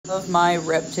Of my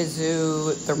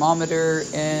REPTIZOO thermometer,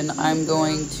 and I'm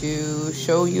going to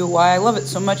show you why I love it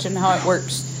so much and how it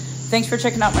works. Thanks for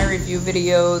checking out my review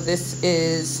video. This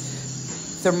is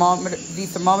the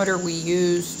thermometer we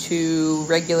use to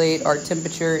regulate our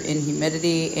temperature and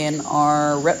humidity in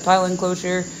our reptile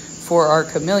enclosure for our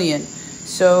chameleon.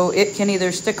 So it can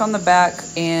either stick on the back,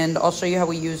 and I'll show you how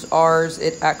we use ours.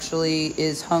 It actually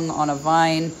is hung on a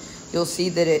vine. You'll see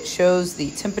that it shows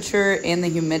the temperature and the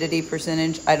humidity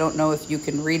percentage. I don't know if you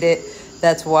can read it.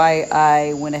 That's why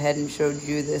I went ahead and showed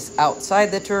you this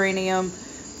outside the terrarium.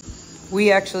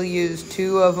 We actually use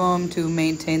 2 of them to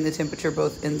maintain the temperature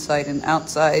both inside and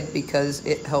outside because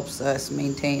it helps us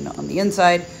maintain on the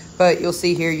inside. But you'll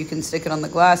see here, you can stick it on the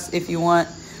glass if you want,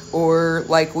 or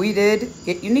like we did,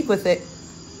 get unique with it.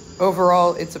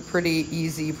 Overall, it's a pretty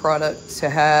easy product to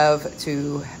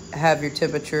have your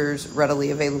temperatures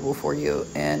readily available for you,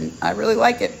 and I really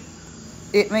like it.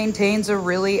 It maintains a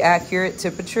really accurate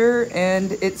temperature,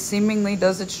 and it seemingly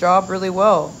does its job really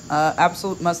well.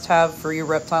 Absolute must-have for your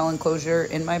reptile enclosure,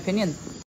 in my opinion.